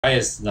Why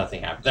is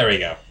nothing happening? There we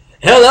go.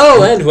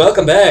 Hello and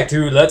welcome back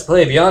to Let's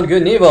Play Beyond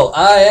Good and Evil.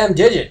 I am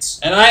Digits.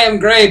 And I am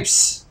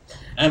Grapes.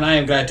 And I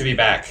am glad to be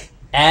back.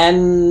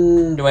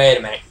 And wait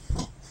a minute.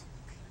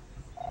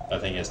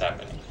 Nothing is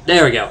happening.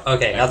 There we go.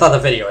 Okay, I thought the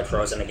video had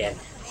frozen again.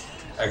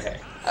 Okay.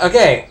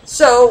 Okay,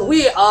 so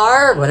we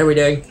are... What are we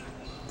doing?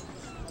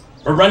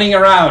 We're running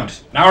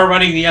around. Now we're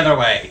running the other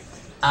way.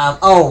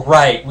 Oh,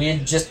 right. We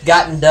had just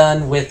gotten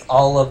done with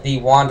all of the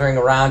wandering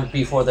around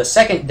before the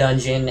second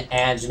dungeon,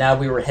 and now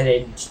we were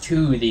headed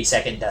to the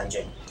second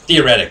dungeon.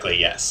 Theoretically,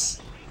 yes.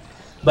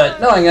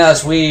 But knowing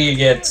us, we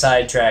get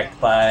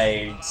sidetracked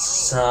by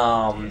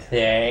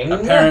something.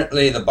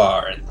 Apparently the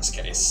bar in this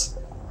case.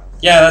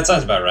 Yeah, that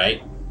sounds about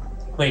right.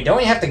 Wait, don't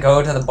we have to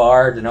go to the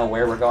bar to know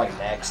where we're going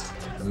next?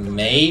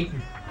 Maybe?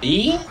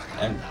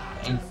 I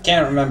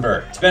can't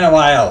remember. It's been a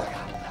while.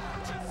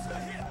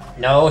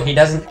 No, he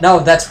doesn't.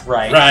 No, that's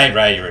right.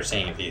 Right. You were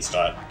saying if he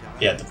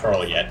had the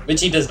pearl yet, which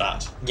he does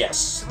not.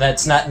 Yes,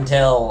 that's not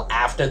until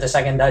after the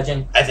second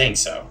dungeon. I think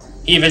so.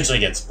 He eventually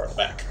gets the pearl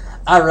back.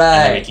 All right.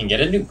 And then we can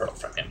get a new pearl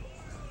from him.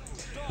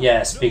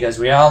 Yes, because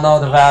we all know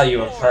the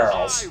value of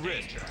pearls.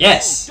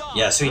 Yes,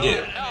 we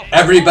do.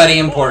 Everybody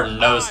important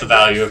knows the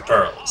value of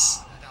pearls.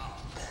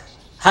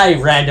 Hi,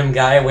 random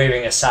guy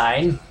waving a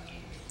sign.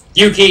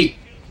 You keep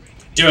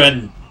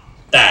doing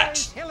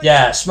that.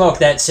 Yeah, smoke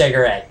that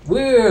cigarette.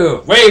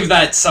 Woo! Wave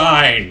that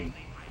sign.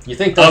 You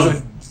think those Of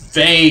would...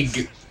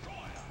 vague...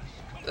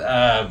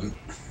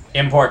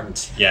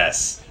 Important.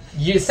 Yes.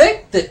 You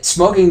think that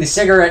smoking the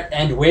cigarette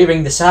and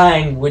waving the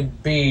sign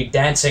would be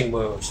dancing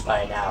moves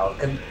by now,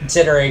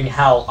 considering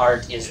how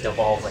art is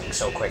devolving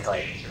so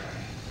quickly.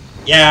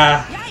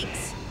 Yeah.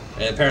 Yikes!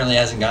 It apparently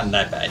hasn't gotten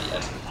that bad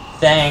yet.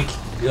 Thank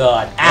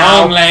God.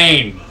 Ow! Wrong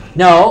lane.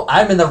 No,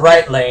 I'm in the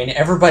right lane.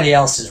 Everybody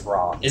else is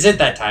wrong. Is it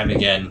that time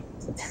again?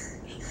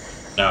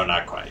 No,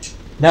 not quite.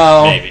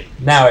 No. Maybe.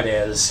 Now it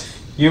is.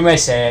 You may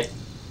say it.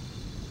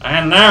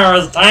 And now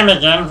it's time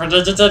again for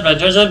Digits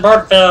Adventures in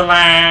Portville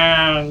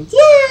Land!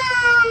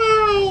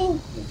 Yay!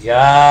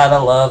 Gotta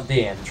love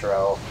the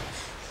intro.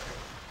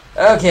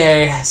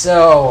 Okay,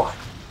 so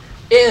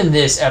in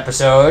this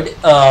episode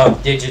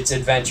of Digits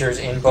Adventures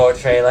in Boat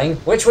Trailing,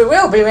 which we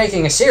will be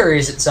making a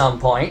series at some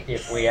point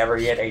if we ever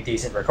get a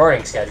decent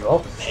recording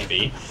schedule.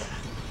 Maybe.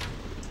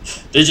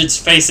 Digits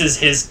faces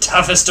his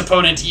toughest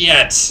opponent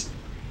yet.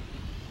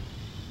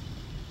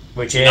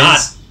 Which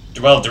is...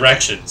 Well,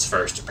 directions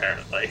first,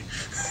 apparently.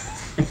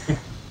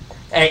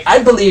 Hey,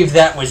 I believe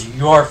that was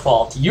your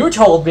fault. You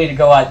told me to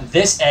go out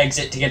this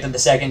exit to get to the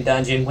second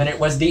dungeon when it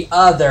was the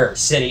other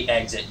city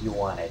exit you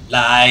wanted.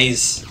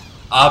 Lies.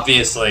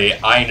 Obviously,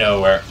 I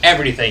know where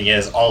everything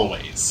is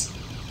always.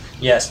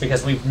 Yes,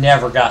 because we've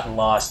never gotten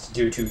lost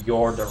due to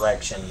your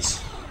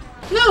directions.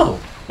 No,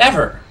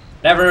 never.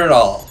 Never at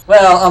all.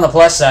 Well, on the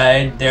plus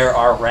side, there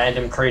are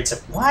random crates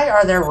of... Why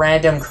are there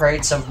random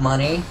crates of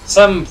money?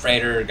 Some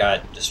freighter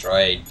got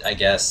destroyed, I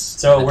guess.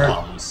 So we're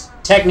Doms.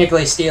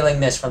 technically stealing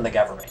this from the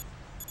government.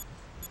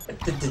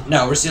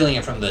 No, we're stealing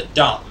it from the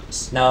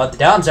Doms. No, the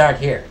Doms aren't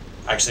here.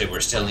 Actually, we're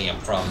stealing it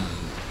from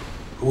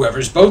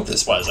whoever's boat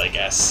this was, I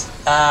guess.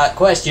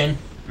 Question.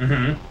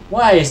 Mm-hmm.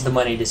 Why is the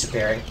money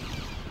disappearing?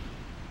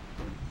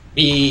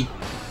 Because...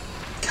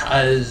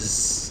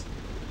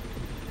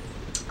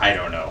 I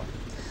don't know.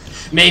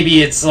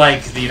 Maybe it's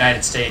like the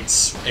United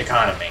States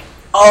economy.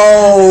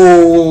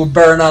 Oh,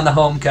 burn on the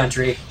home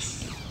country.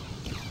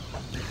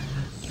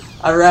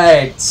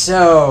 Alright,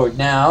 so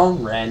now,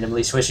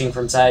 randomly switching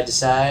from side to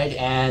side,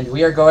 and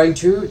we are going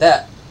to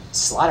that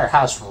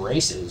Slaughterhouse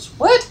Races.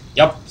 What?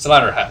 Yep,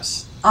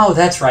 Slaughterhouse. Oh,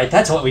 that's right,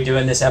 that's what we do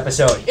in this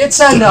episode. It's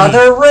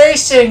another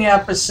racing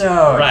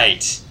episode!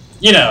 Right.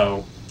 You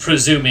know,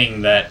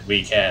 presuming that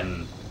we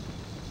can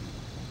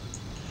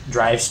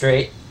Drive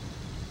straight.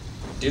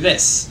 do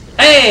this.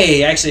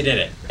 Hey, I actually did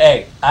it.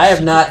 Hey, I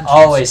have not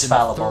always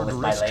fallible with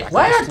my lane.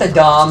 Why aren't the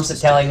Doms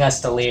telling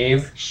us to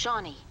leave?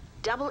 Shawnee,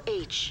 Double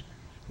H.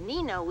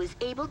 Nino was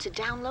able to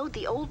download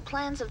the old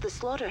plans of the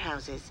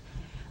slaughterhouses.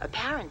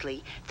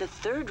 Apparently, the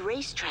third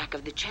racetrack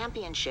of the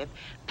championship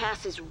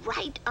passes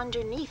right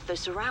underneath the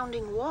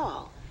surrounding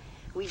wall.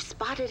 We've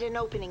spotted an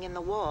opening in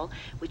the wall,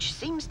 which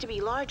seems to be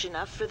large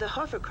enough for the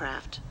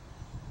hovercraft.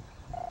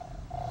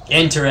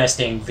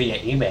 Interesting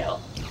via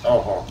email.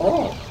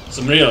 Oh.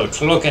 Some real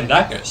cloak and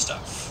dagger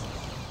stuff.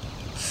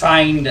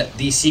 Find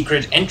the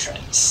secret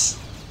entrance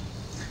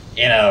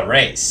in a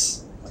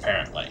race,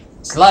 apparently.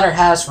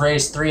 Slaughterhouse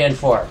Race 3 and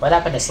 4. What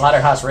happened to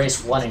Slaughterhouse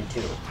Race 1 and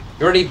 2? You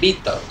already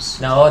beat those.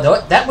 No,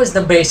 that was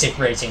the basic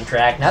racing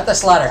track, not the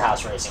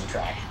Slaughterhouse racing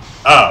track.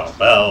 Oh,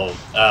 well,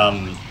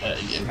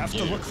 You have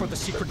to look for the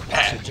secret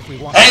passage if we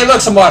want. Hey,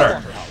 look, some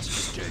water!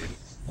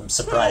 I'm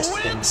surprised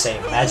it didn't say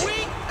magic.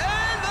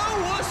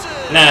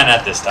 Nah,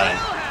 not this time.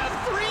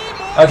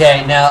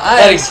 Okay, now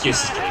That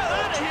excuse is getting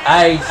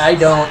old. I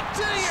don't...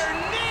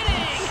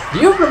 Do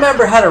you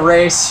remember how to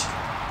race?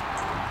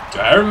 Do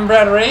I remember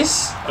how to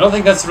race? I don't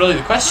think that's really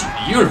the question.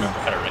 Do you remember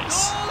how to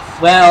race?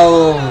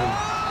 Well...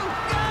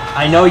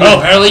 I know you... Oh,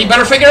 apparently you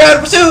better figure it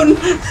out soon!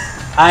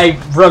 I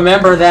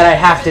remember that I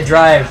have to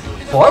drive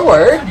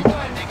forward.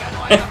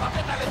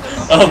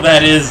 Oh,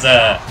 that is,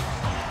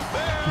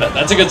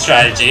 that's a good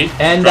strategy.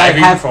 And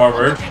Driving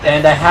forward.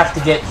 And I have to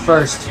get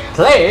first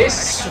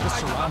place.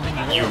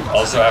 You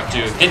also have to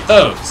hit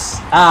those.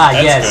 Ah,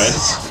 That's yes.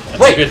 good. That's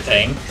Wait. a good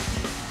thing.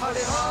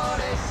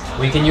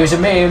 We can use a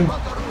meme.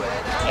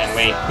 Can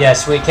we?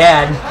 Yes, we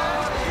can.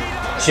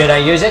 Should I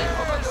use it?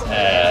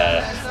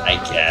 I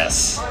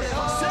guess.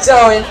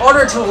 So, in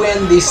order to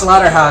win the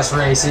slaughterhouse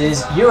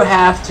races, you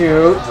have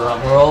to,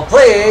 drumroll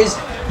please,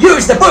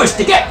 use the boost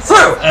to get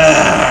through!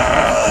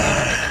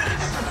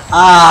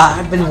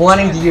 I've been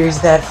wanting to use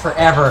that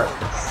forever.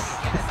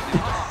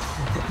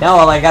 Now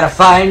all I gotta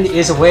find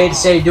is a way to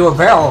say do a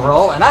barrel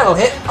roll, and I will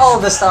hit all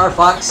of the Star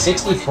Fox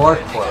 64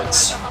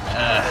 quotes.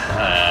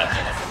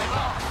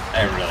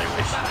 I really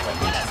wish you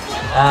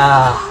wouldn't.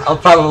 I'll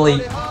probably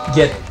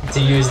get to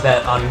use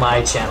that on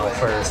my channel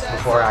first,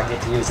 before I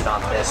get to use it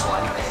on this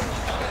one.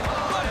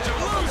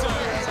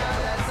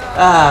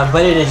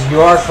 But it is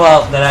your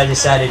fault that I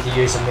decided to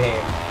use a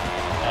meme.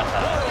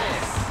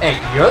 Hey,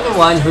 you're the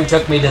one who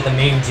took me to the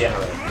meme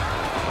generator.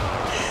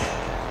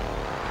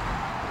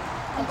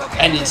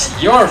 And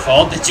it's your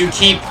fault that you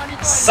keep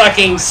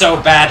sucking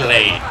so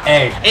badly.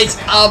 Hey, It's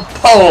a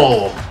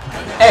poll.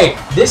 hey,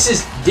 this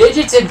is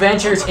Digits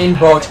Adventures in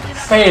Boat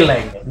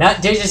Failing,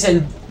 not Digits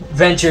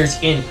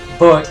Adventures in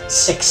Boat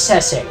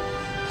Successing.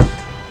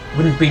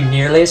 Wouldn't be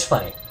nearly as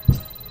funny.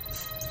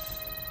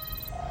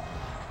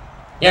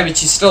 Yeah,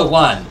 but you still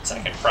won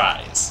second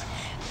prize.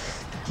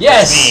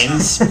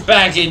 Yes! Means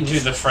back into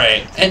the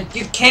fray. And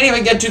you can't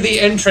even get to the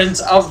entrance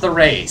of the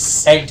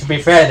race. Hey, to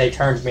be fair, they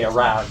turned me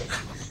around.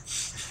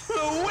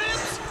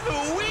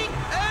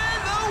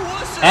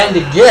 And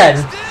again,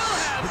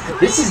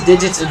 this is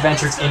Digits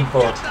Adventures in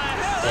Boat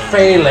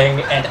Failing,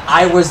 and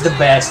I was the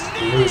best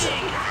loser.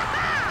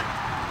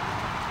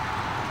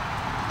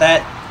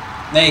 That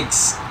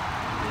makes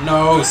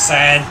no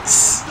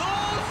sense.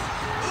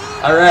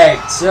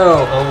 Alright,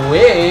 so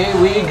away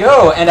we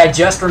go, and I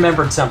just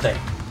remembered something.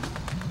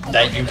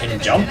 That you can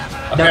jump,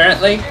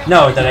 apparently?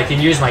 No, that I can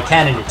use my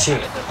cannon to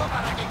cheat.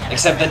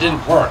 Except that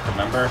didn't work,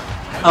 remember?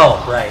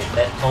 Oh, right.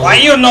 That only... Why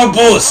you no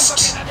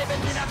boost?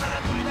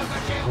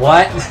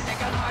 What?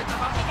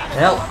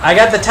 Well, I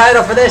got the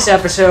title for this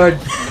episode.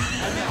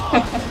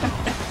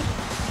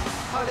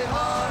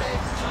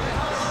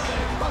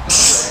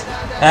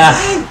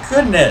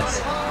 Goodness.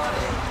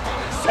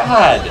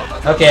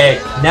 God. Okay,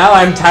 now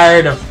I'm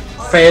tired of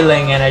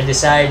failing and I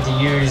decided to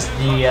use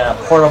the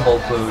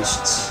portable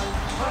boosts.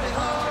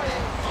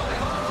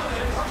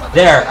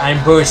 There,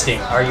 I'm boosting.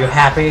 Are you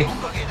happy?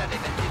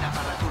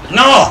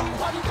 No!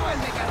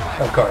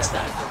 Of course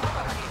not.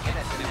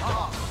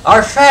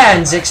 Our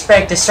fans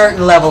expect a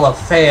certain level of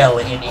fail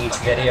in each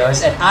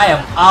videos, and I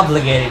am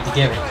obligated to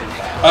give it to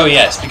them. Oh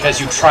yes,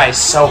 because you try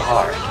so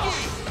hard.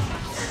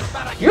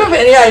 You have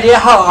any idea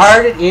how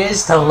hard it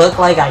is to look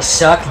like I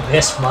suck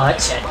this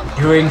much at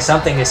doing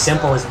something as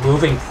simple as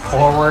moving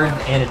forward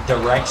in a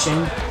direction?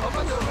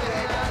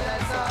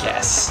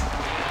 Yes.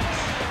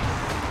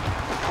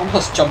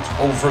 Almost jumped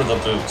over the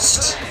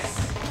boost.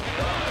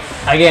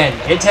 Again,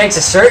 it takes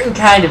a certain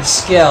kind of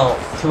skill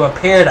to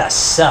appear to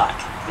suck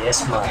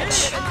this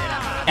much.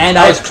 And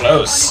That I was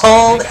close.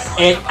 pulled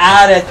it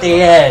out at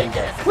the end.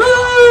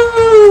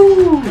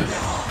 Woo!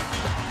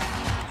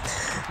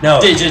 No.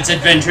 Digits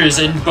Adventures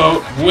in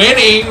Boat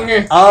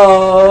winning!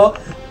 Oh.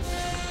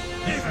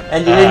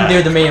 And you didn't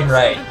do the meme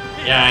right.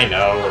 Yeah, I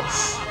know.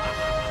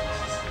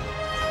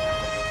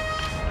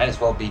 Might as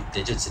well be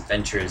Digits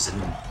Adventures in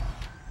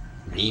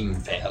Meme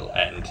Fail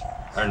and...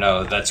 Or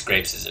no, that's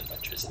Grapes'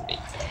 Adventures in Meme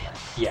Fail.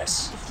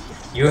 Yes.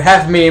 You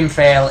have meme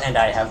fail and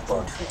I have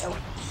boat fail.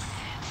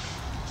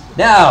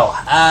 Now,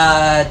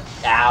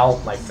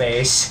 ow, my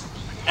face.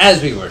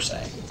 As we were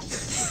saying.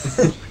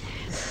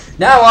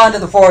 Now on to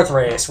the fourth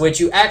race, which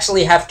you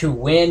actually have to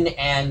win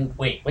and...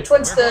 Wait, which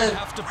one's the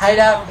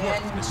hideout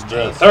again?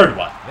 The third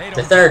one.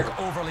 The third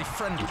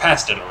one. You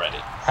passed it already.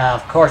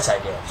 Of course I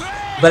did.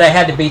 But I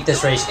had to beat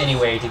this race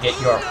anyway to get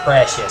your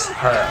precious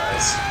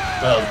pearls.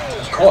 Well,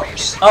 of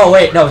course. Oh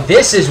wait, no,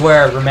 this is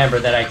where I remember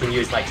that I can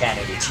use my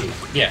cannon to cheat.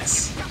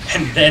 Yes.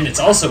 And then it's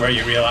also where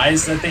you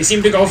realize that they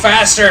seem to go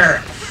faster.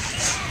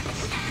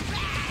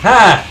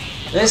 Ha!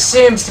 This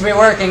seems to be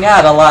working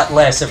out a lot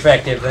less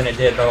effective than it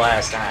did the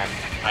last time.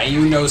 Why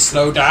you no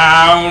slow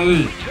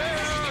down?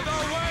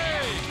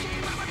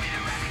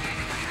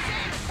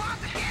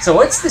 So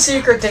what's the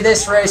secret to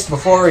this race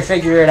before we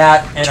figure it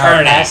out in our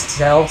Turning. past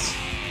selves?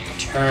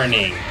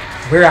 Turning.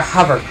 We're a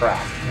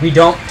hovercraft. We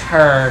don't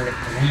turn,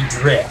 we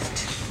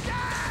drift.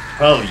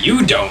 Well,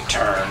 you don't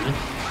turn.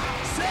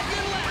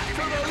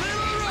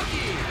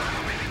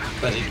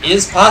 But it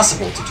is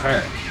possible to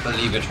turn,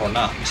 believe it or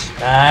not.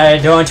 I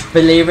don't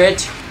believe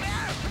it.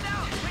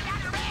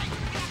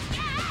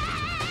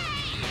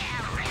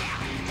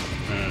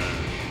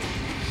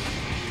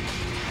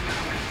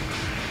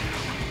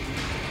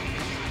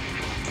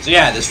 So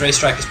yeah, this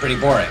racetrack is pretty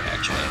boring,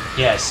 actually.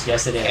 Yes,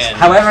 yes it is. And-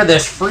 However,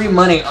 there's free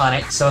money on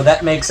it, so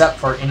that makes up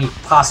for any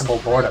possible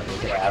boredom we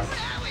could have.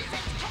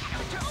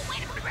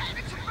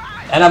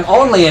 And I'm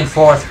only in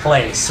 4th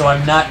place, so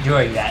I'm not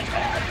doing that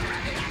bad.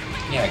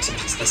 Yeah,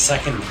 except it's the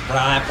second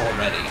lap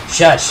already.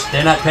 Shush,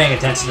 they're not paying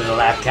attention to the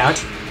lap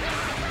count. Of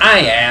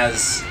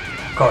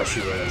course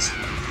you is.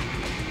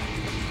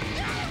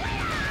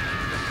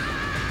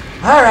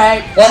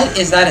 Alright. What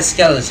is that a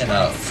skeleton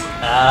of?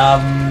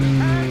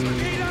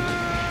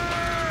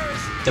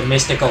 The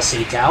mystical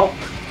sea cow.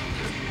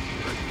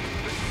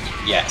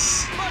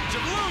 Yes.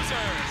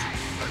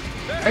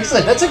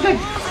 Actually, that's a good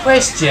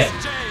question.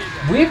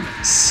 We've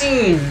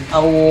seen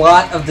a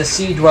lot of the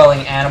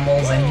sea-dwelling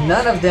animals, and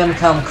none of them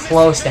come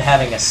close to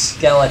having a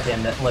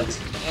skeleton that looks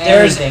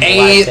anything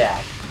like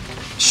that.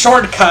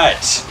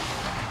 Shortcut!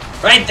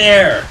 Right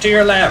there, to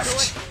your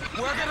left.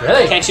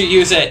 Really? Can't you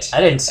use it? I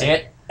didn't see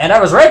it. And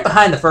I was right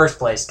behind the first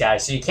place guy,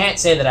 so you can't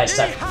say that I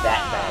sucked that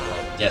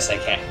badly. Yes, I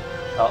can.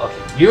 Oh, okay.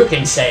 You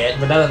can say it,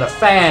 but none of the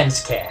fans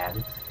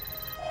can.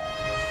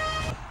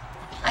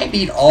 I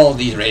beat all of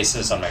these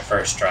races on my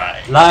first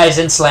try. Lies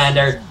and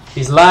slander.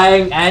 He's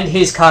lying and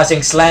he's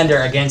causing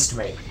slander against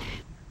me.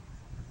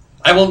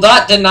 I will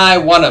not deny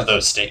one of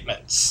those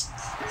statements.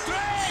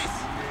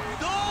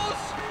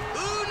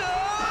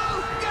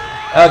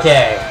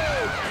 Okay.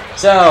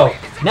 So,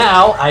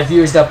 now I've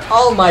used up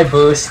all my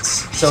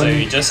boosts, So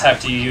you just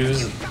have to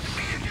use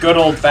good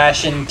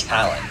old-fashioned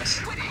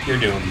talent. You're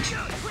doomed.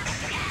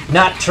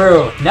 Not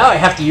true. Now I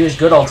have to use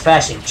good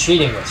old-fashioned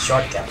cheating with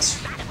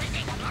shortcuts.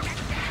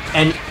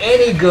 And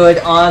any good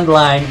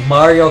online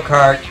Mario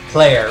Kart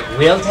player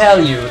will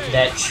tell you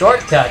that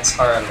shortcuts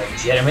are a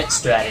legitimate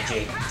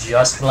strategy,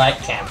 just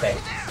like camping.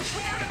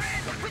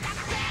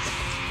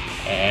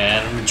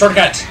 And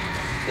shortcut!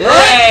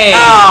 Hooray!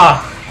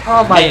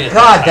 Oh my Made it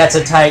god, that that's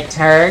a tight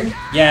turn.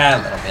 Yeah,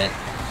 a little bit.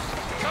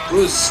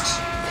 Boost.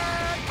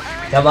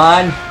 Come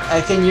on,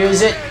 I can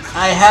use it.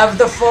 I have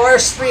the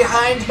force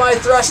behind my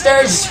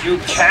thrusters. You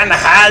can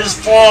has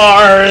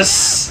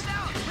force!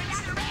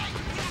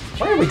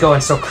 Why are we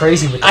going so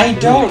crazy with that? I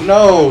don't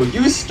know.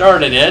 You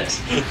started it.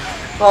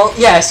 Well,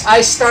 yes,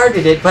 I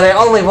started it, but I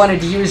only wanted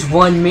to use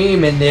one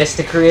meme in this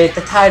to create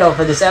the title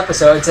for this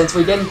episode since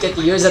we didn't get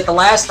to use it the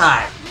last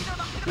time.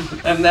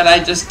 And then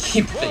I just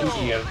keep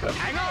thinking of them.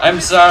 I'm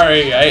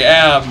sorry, I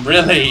am,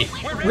 really.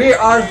 We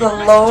are the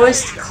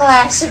lowest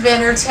class of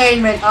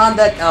entertainment on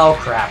the... Oh,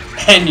 crap.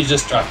 And you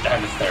just dropped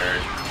down to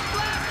 3rd.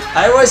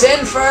 I was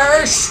in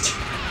first!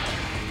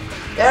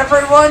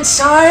 Everyone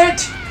saw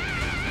it?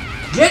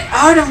 Get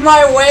out of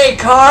my way,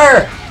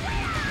 car!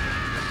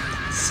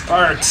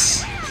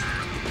 Sparks.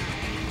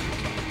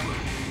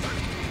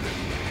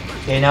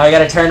 Okay, now I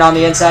gotta turn on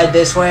the inside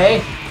this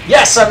way.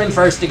 Yes, I'm in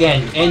first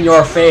again. In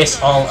your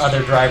face, all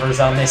other drivers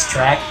on this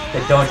track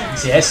that don't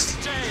exist.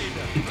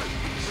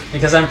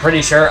 Because I'm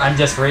pretty sure I'm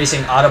just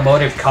racing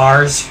automotive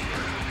cars.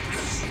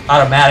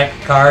 Automatic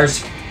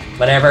cars.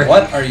 Whatever.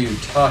 What are you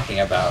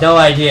talking about? No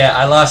idea.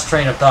 I lost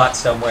train of thought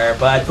somewhere.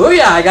 But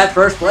booyah, I got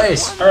first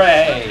place.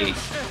 Hooray!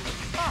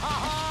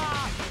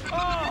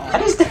 How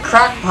does the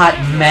Crockpot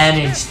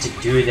manage to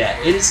do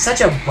that? It is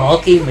such a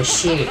bulky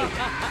machine.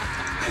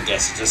 I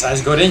guess it just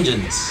has good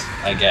engines,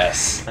 I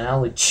guess.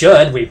 Well, it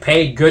should. We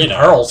paid good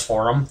pearls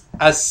for them.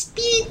 A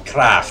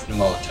Speedcraft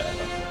motor.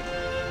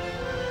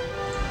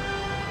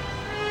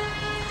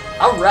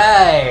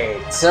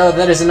 Alright, so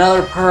that is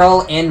another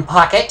pearl in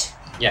pocket.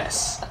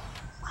 Yes.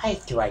 Why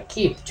do I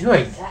keep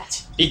doing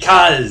that?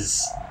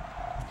 Because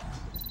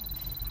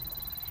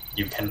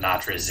you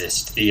cannot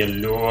resist the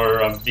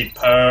allure of the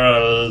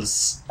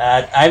pearls.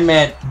 I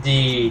meant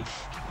the...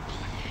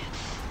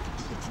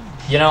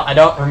 You know, I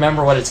don't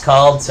remember what it's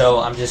called,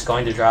 so I'm just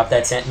going to drop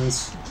that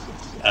sentence.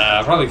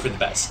 Probably for the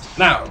best.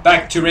 Now,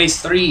 back to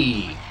race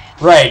 3.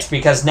 Right,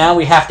 because now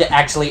we have to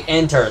actually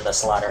enter the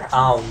slaughter.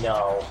 Oh,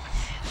 no.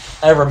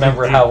 I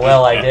remember how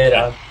well I did.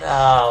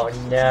 Oh,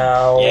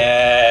 no.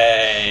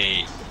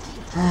 Yay!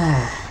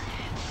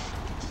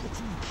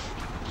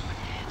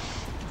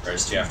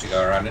 First you have to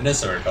go around in a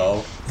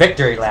circle.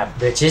 Victory lap,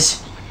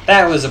 bitches.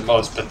 That was a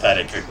most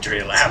pathetic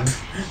victory lap.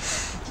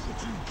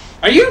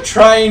 Are you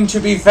trying to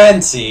be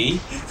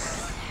fancy?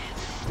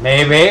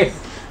 Maybe.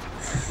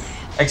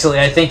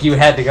 Actually, I think you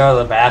had to go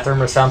to the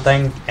bathroom or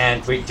something,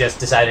 and we just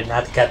decided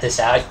not to cut this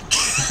out.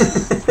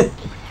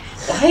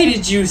 Why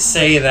did you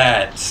say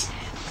that?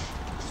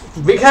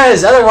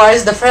 Because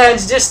otherwise the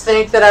fans just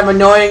think that I'm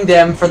annoying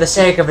them for the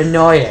sake of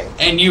annoying.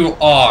 And you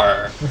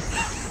are.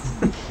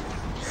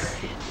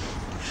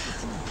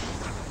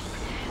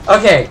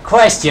 Okay,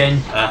 question.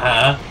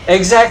 Uh-huh.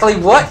 Exactly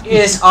what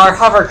is our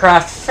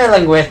hovercraft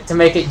filling with to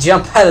make it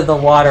jump out of the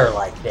water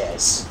like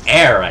this?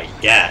 Air, I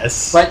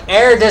guess. But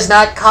air does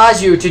not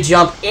cause you to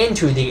jump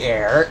into the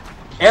air.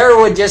 Air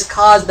would just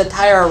cause the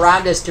tire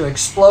around us to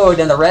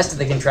explode and the rest of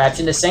the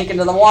contraption to sink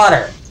into the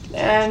water.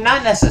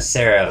 Not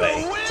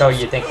necessarily. So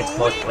you think it's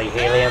mostly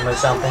helium or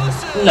something?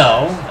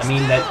 No, I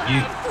mean that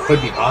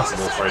could be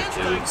possible for it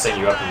to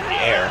send you up into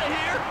the air.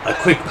 A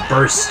quick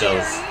burst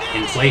of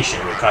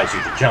inflation would cause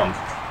you to jump.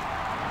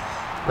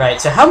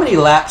 Right, so how many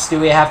laps do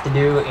we have to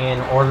do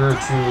in order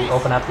to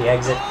open up the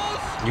exit?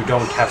 you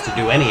don't have to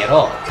do any at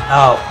all.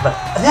 Oh, but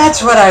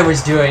that's what I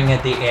was doing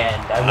at the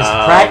end. I was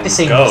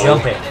practicing go.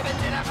 jumping.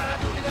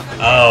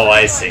 Oh,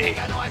 I see.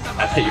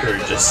 I thought you were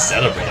just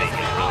celebrating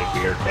in a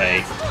really weird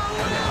way.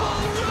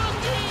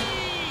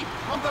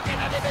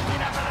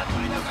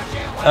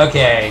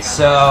 Okay,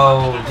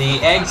 so the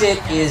exit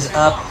is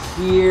up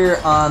here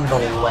on the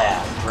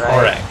left, right?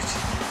 Correct.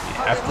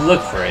 You have to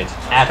look for it.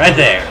 After- Right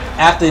there.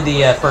 After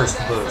the first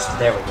boost.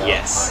 There we go.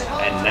 Yes.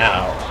 And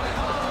now,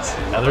 it's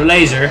another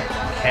laser.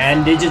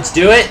 Can Digits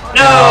do it?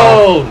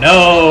 No!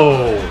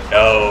 No!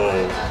 No!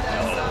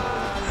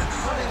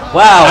 No.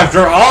 Wow.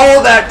 After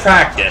all that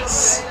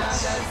practice,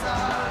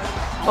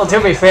 Well, to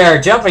be fair,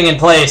 jumping in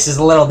place is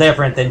a little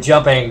different than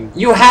jumping.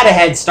 you had a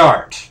head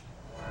start.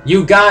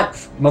 You got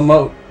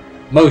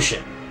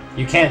motion.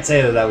 You can't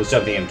say that was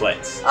jumping in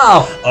place.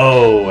 Oh.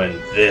 Oh, and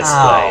this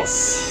Oh,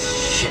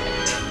 place.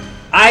 shit.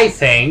 I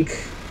think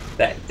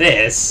that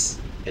this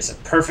is a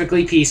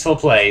perfectly peaceful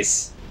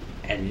place,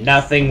 and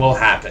nothing will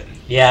happen.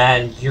 Yeah,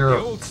 and you're The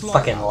a old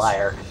fucking slaughterhouse.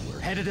 liar. We're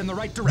headed in the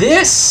right direction.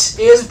 This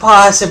is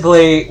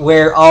possibly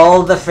where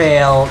all the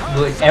fail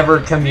would ever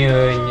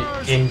commune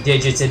in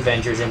Digits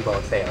Adventures in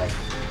both failing.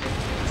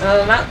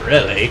 Not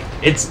really.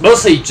 It's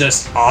mostly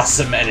just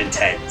awesome and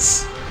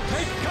intense.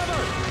 Take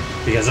cover.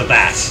 Because of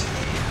that.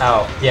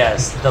 Oh,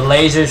 yes. The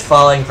lasers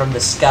falling from the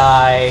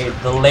sky,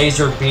 the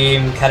laser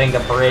beam cutting the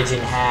bridge in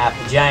half,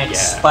 the giant Yeah.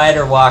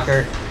 spider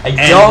walker. I And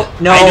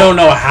don't know. I don't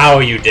know how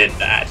you did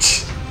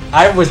that.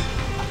 I was.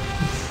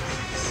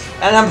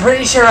 And I'm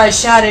pretty sure I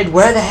shouted,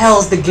 "Where the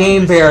hell's the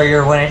game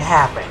barrier?" when it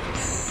happened.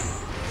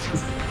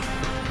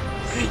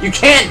 You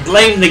can't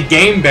blame the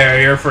game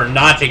barrier for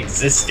not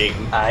existing.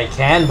 I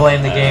can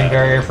blame the game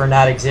barrier for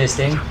not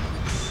existing.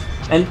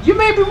 And you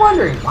may be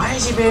wondering, why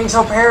is he being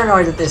so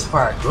paranoid at this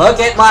part? Look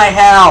at my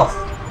health!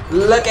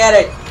 Look at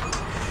it!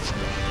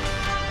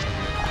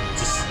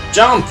 Just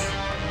jump.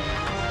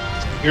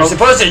 You're Oh.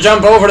 supposed to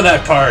jump over to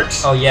that part.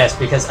 Oh yes,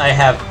 because I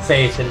have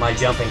faith in my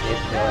jumping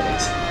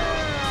capabilities.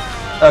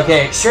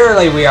 Okay,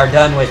 surely we are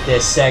done with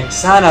this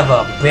son of a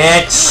Of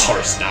bitch!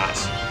 course not.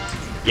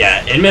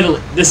 Yeah,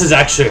 admittedly, this is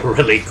actually a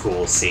really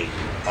cool scene,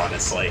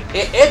 honestly.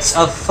 It's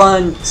a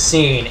fun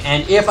scene,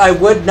 and if I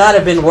would not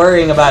have been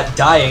worrying about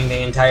dying the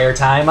entire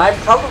time, I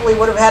probably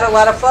would have had a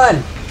lot of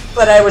fun.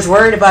 But I was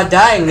worried about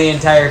dying the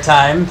entire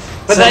time.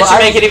 But so that should I-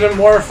 make it even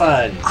more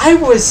fun. I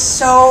was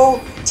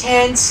so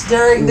tense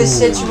during this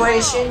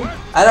situation.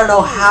 I don't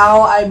know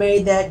how I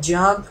made that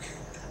jump.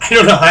 I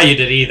don't know how you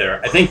did either.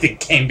 I think the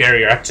game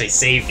barrier actually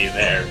saved you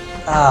there.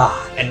 Ah,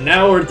 And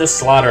now we're at the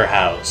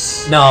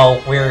slaughterhouse.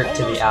 no, we're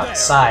to the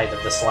outside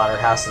of the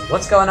slaughterhouse, and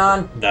what's going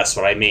on? That's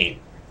what I mean.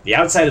 The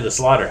outside of the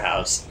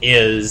slaughterhouse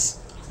is...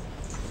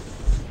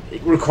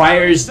 It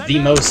requires the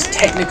most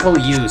technical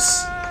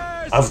use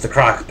of the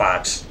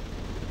Crockbot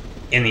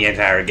in the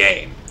entire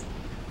game.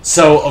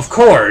 So, of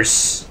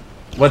course,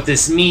 what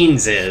this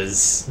means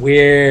is...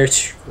 We're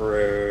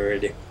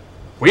screwed.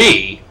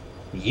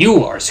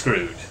 You are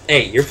screwed.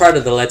 Hey, you're part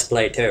of the Let's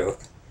Play too.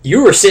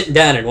 You were sitting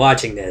down and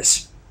watching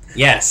this.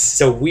 Yes.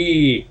 So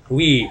you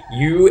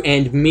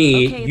and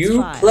me, Okay, it's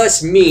you fine.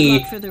 plus Good me,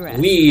 luck for the rest.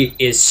 we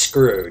is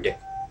screwed.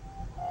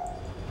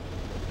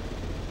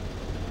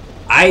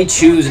 I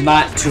choose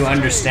not to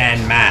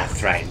understand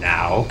math right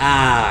now.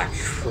 Ah,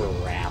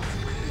 crap.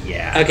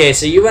 Yeah. Okay,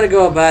 so you want to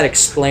go about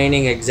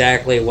explaining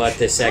exactly what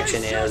this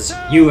section is.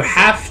 You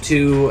have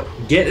to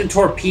get a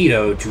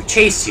torpedo to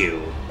chase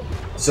you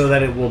so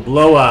that it will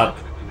blow up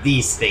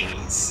these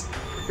thingies.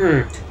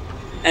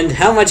 And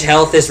how much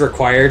health is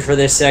required for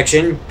this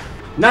section?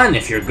 None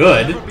if you're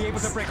good. We'll be able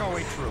to break our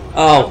way through.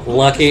 Oh,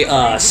 lucky Use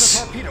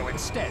us. a torpedo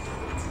instead.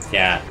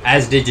 Yeah,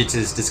 as Digits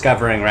is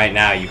discovering right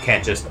now, you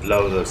can't just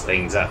blow those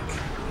things up.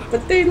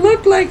 But they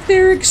look like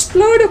they're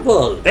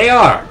explodable. They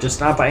are, just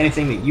not by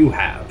anything that you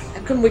have.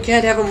 How come we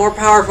can't have a more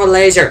powerful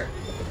laser?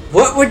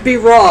 What would be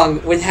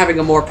wrong with having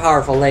a more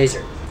powerful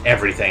laser?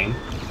 Everything.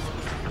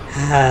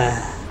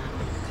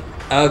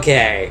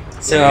 Okay,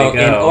 so There you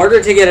go. in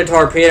order to get a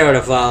torpedo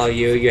to follow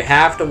you, you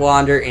have to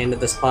wander into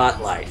the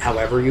spotlight.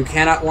 However, you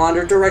cannot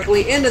wander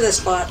directly into the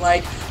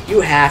spotlight. You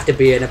have to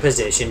be in a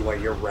position where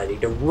you're ready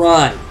to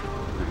run.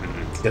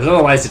 Because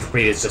otherwise the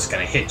torpedo is just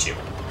going to hit you.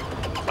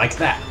 Like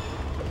that.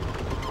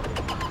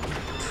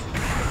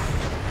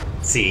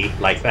 See?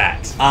 Like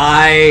that.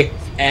 I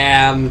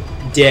am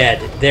dead.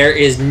 There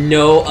is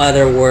no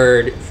other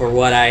word for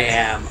what I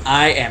am.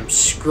 I am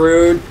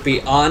screwed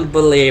beyond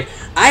belief.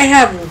 I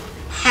have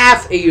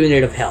half a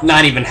unit of health.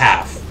 Not even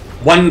half.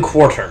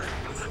 1/4.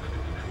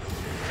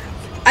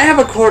 I have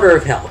a quarter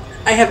of health.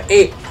 I have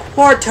a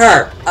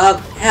quarter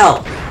of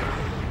health.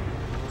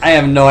 I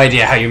have no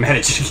idea how you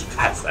managed to get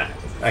past that.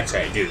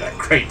 Actually, I do. That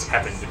crate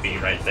happened to be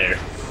right there.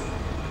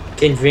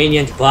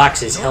 Convenient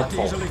box is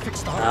helpful. Easily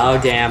fix the Oh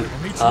damn.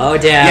 Oh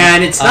damn. Yeah,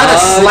 and it's not a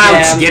Oh,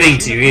 slouch damn. getting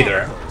to you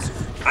either.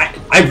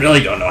 I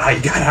really don't know how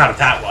you got out of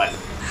that one.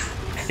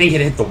 I think it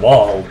hit the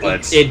wall,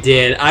 but... It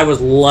did. I was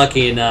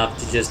lucky enough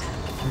to just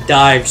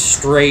dive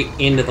straight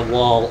into the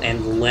wall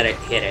and let it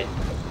hit it.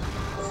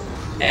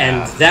 Yeah.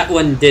 And that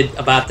one did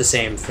about the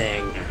same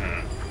thing.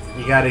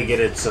 You gotta get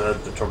it so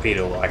that the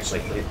torpedo will actually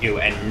hit you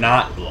and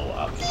not blow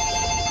up.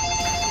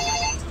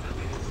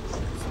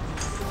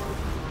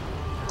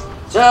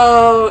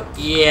 So,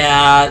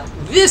 yeah,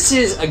 this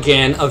is,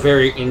 again, a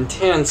very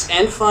intense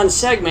and fun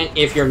segment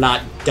if you're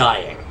not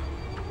dying.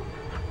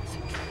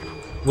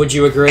 Would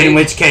you agree? In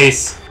which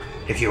case,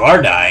 if you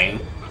are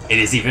dying, it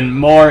is even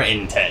more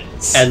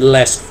intense. And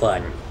less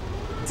fun.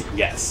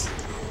 Yes.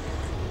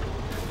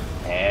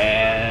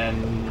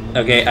 And...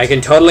 Okay, I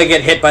can totally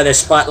get hit by the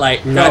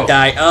spotlight and not Go.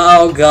 die.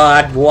 Oh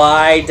god,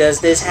 why does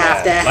this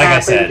have to happen like I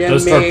said, to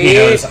those me?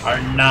 torpedoes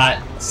are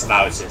not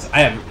slouches.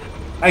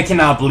 I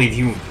cannot believe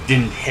you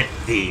didn't hit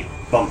the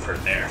bumper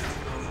there,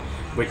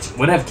 which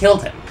would have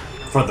killed him,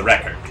 for the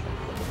record.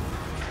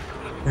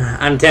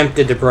 I'm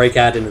tempted to break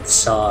out into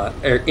song,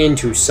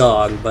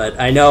 but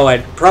I know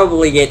I'd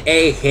probably get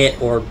A, hit,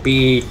 or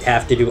B,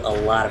 have to do a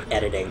lot of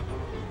editing.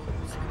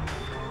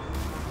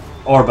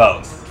 Or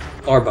both.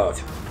 Or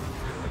both.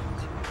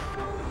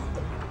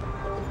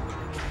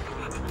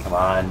 Come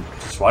on,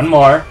 just one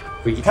more.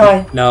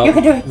 Come on, No, you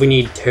can do it. We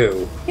need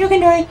 2. You can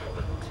do it.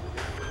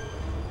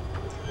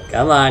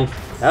 Come on,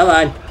 come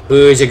on.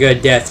 Who's a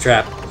good death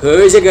trap?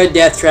 Who's a good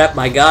death trap?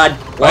 My god.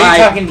 Why are you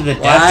talking to the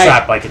death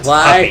trap like it's a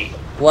puppy?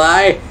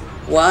 Why?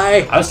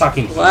 Why? I was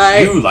talking to Why?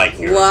 you like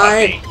you're a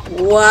puppy.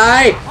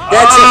 Why?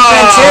 That's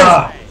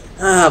offensive!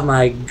 Oh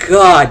my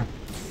god.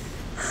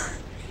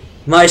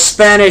 My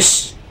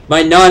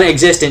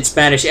non-existent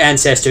Spanish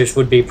ancestors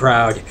would be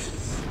proud.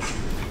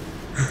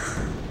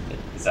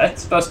 Is that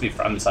supposed to be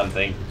from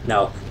something?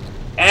 No.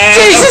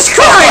 And Jesus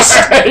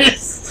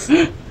Christ!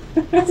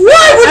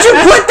 Why would you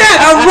put that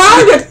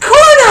around a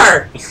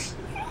corner?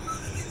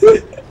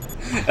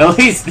 At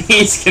least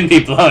these can be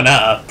blown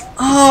up.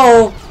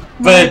 Oh.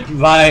 But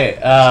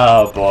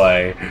oh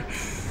boy.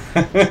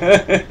 In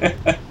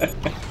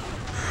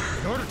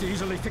order to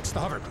easily fix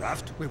the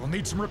hovercraft, we will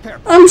need some repair.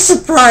 I'm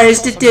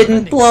surprised it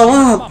didn't blow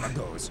up.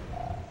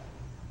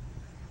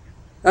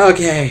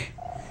 Okay.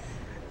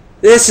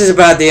 This is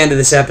about the end of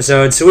this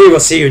episode, so we will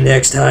see you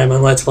next time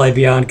on Let's Play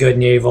Beyond Good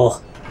and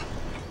Evil.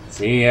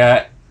 See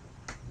ya.